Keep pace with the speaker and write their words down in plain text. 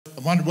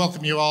I want to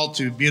welcome you all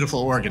to beautiful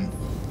Oregon.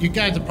 You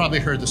guys have probably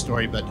heard the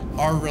story, but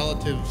our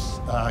relatives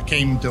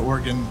came to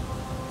Oregon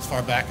as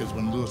far back as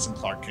when Lewis and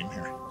Clark came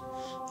here.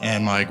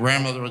 And my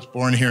grandmother was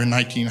born here in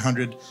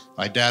 1900.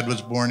 My dad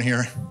was born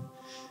here.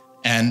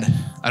 And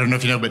I don't know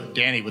if you know, but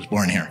Danny was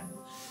born here.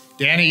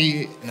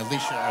 Danny and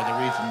Alisha are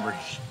the reason we're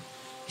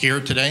here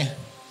today,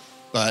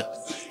 but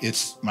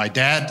it's my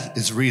dad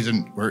is the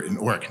reason we're in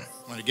Oregon.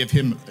 I want to give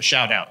him a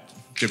shout out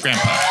to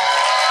Grandpa.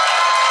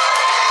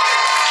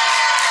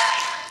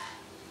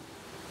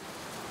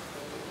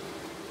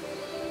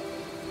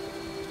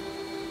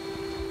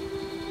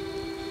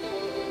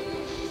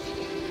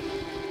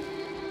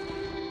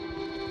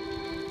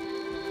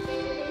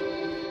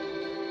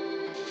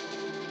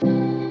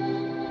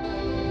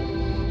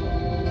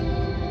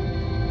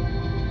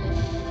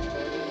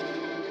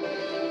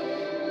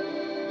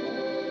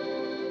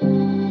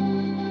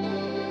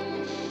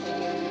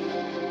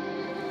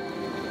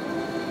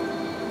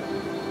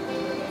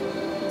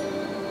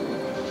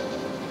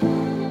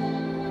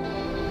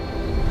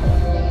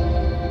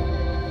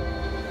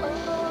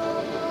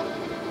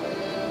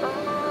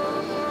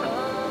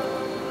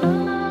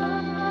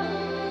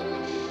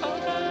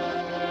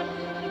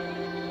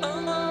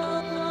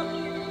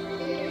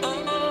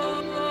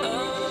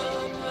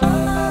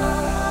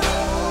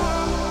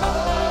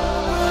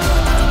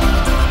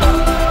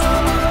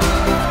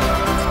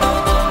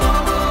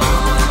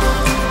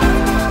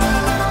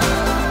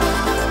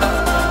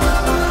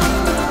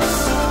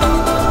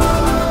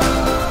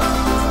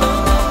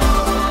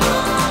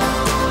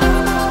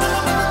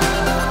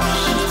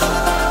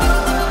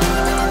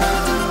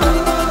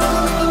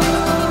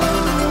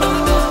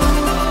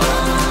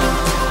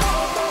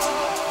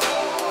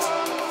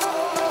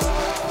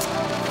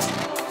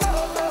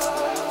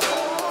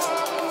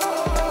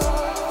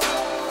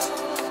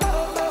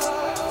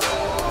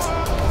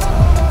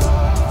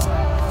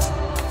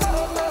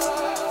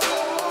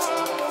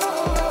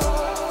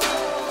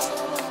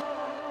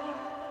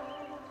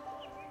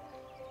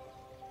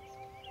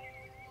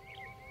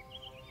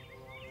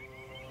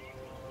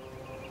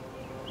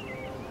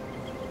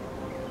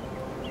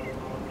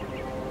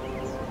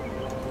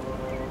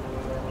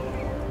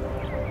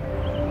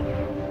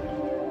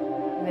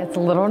 It's a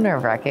little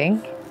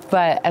nerve-wracking,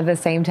 but at the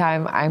same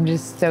time, I'm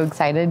just so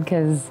excited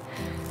because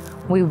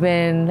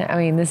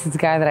this is a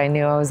guy that I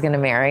knew I was gonna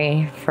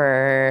marry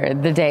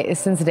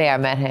since the day I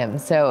met him.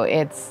 So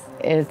it's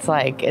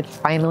like, it's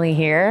finally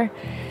here.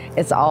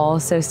 It's all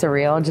so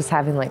surreal, just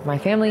having like my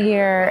family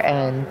here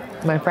and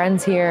my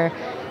friends here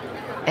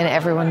and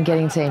everyone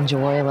getting to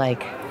enjoy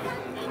like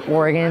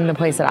Oregon, the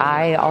place that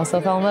I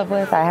also fell in love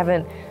with.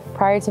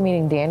 Prior to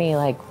meeting Danny,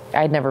 like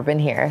I'd never been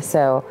here.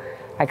 So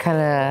I kind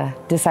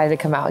of decided to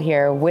come out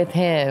here with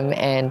him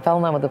and fell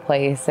in love with the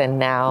place, and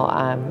now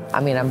I'm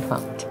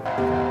pumped.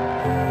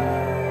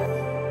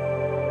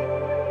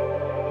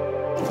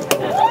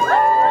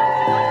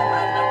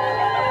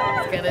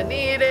 Gonna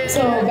need it.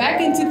 So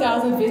back in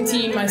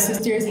 2015, my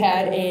sisters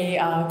had a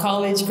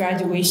college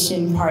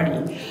graduation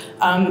party.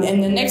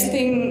 And the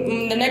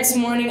next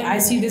morning, I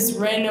see this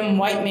random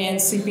white man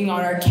sleeping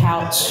on our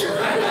couch.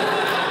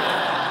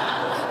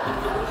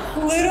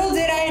 Little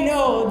did I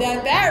know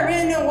that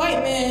random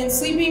white man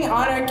sleeping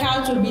on our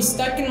couch would be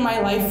stuck in my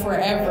life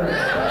forever.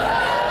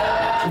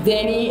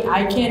 Danny,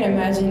 I can't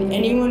imagine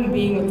anyone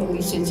being with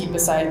Alisha G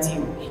besides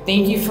you.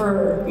 Thank you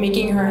for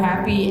making her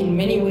happy in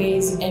many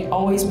ways and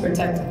always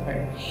protecting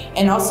her.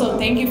 And also,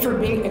 thank you for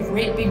being a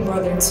great big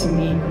brother to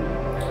me.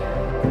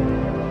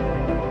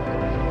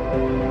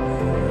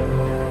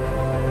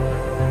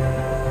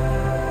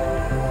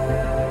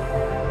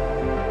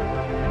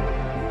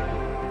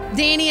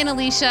 Danny and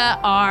Alisha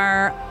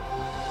are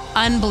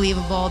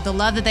unbelievable. The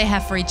love that they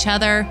have for each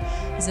other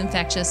is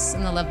infectious,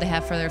 and the love they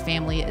have for their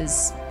family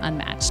is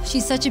unmatched.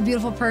 She's such a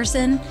beautiful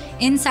person,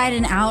 inside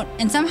and out,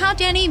 and somehow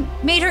Danny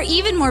made her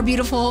even more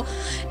beautiful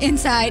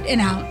inside and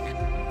out.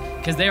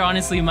 Because they're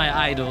honestly my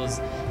idols,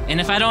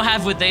 and if I don't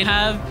have what they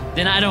have,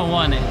 then I don't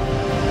want it.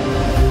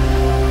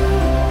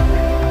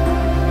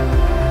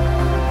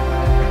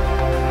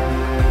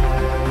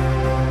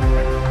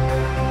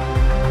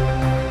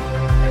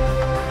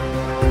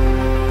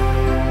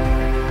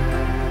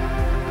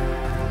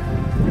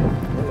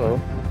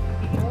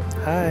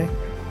 Hi.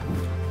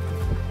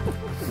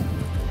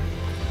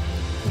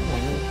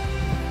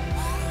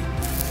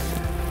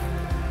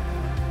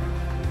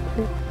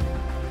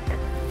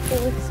 You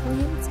look so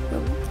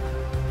handsome.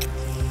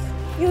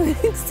 You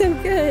look so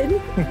good.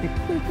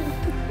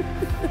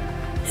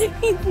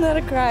 He's not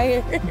a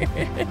crier.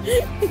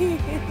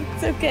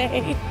 It's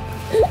okay.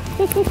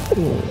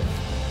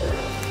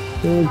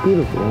 You look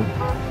beautiful.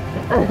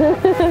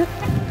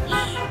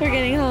 We're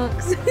getting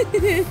honks.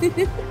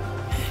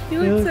 You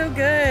look so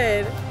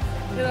good.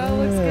 It all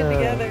looks good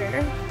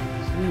together.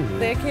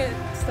 Jeez. I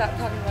can't stop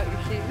talking about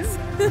your shoes.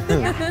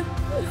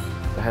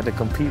 I had to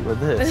compete with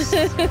this.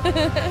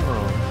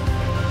 Oh.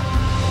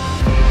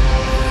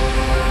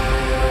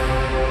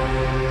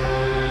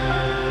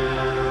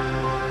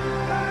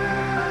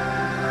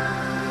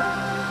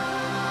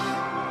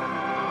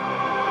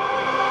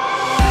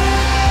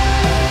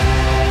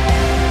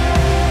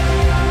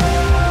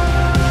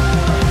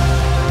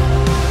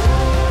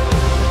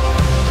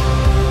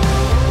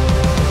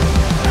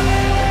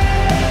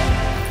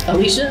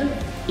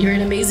 Alisha, you're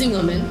an amazing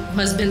woman who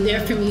has been there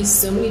for me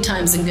so many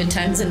times in good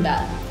times and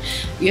bad.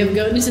 You have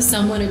grown into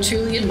someone I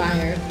truly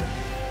admire.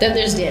 Then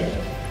there's Danny.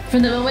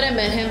 From the moment I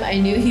met him, I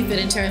knew he fit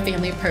into our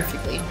family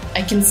perfectly.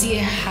 I can see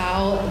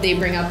how they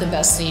bring out the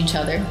best in each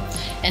other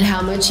and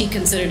how much he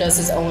considered us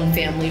his own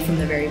family from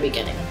the very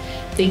beginning.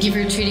 Thank you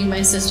for treating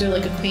my sister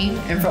like a queen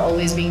and for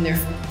always being there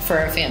for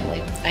our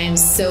family. I am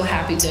so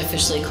happy to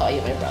officially call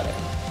you my brother.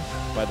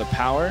 By the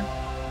power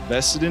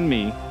vested in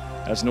me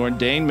as an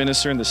ordained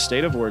minister in the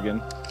state of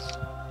Oregon,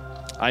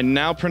 I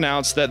now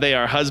pronounce that they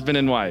are husband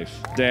and wife.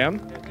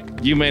 Dan,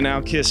 you may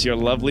now kiss your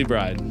lovely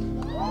bride.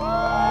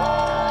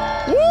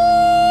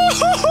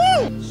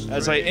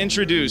 As I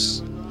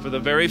introduce for the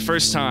very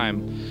first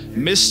time,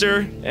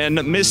 Mr. and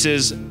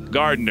Mrs.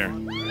 Gardner.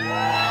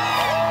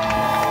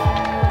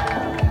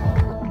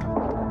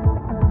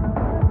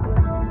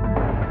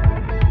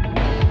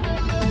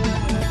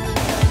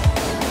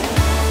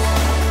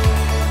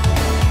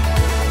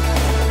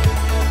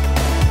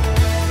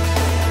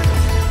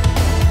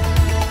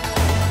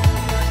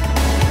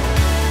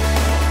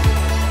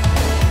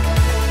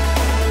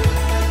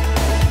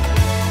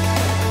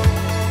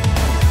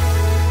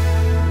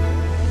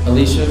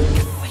 Alisha,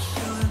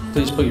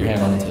 please put your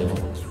hand on the table.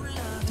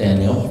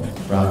 Daniel,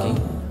 Rocky,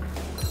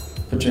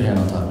 put your hand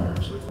on top of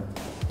hers.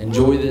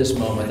 Enjoy this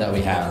moment that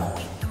we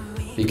have,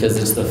 because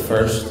it's the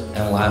first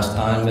and last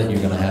time that you're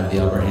going to have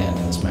the upper hand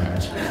in this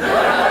marriage.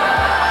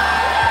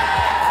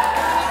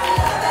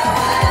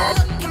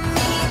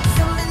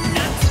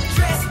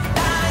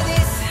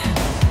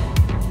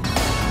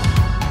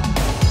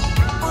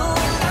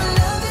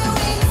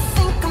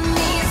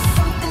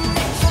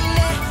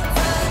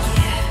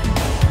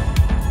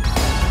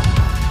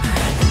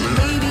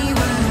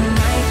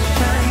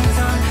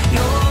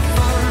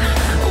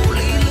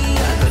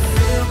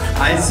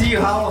 I see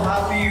how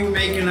happy you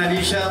make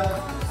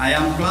Alisha. I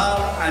am glad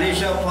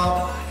Alisha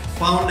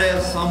found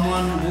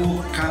someone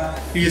who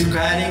is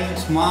caring,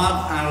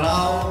 smart, and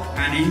love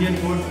and Indian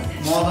food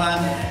more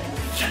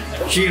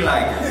than she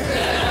likes.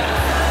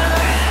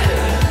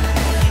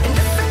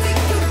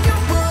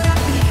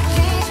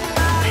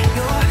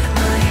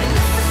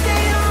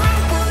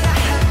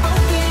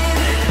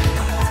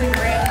 So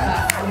Grandpa,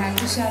 I have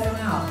to shout him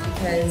out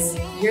because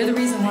you're the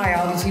reason why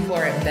all these people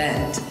are at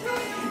Bend.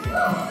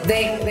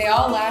 They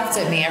all laughed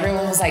at me.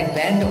 Everyone was like,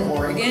 Bend,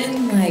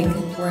 Oregon? Like,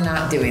 we're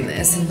not doing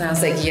this. And I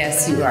was like,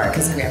 yes, you are,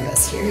 because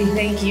Grandpa's here. We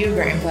thank you,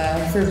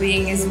 Grandpa, for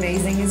being as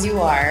amazing as you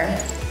are.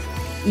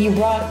 You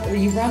brought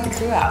the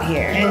crew out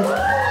here. And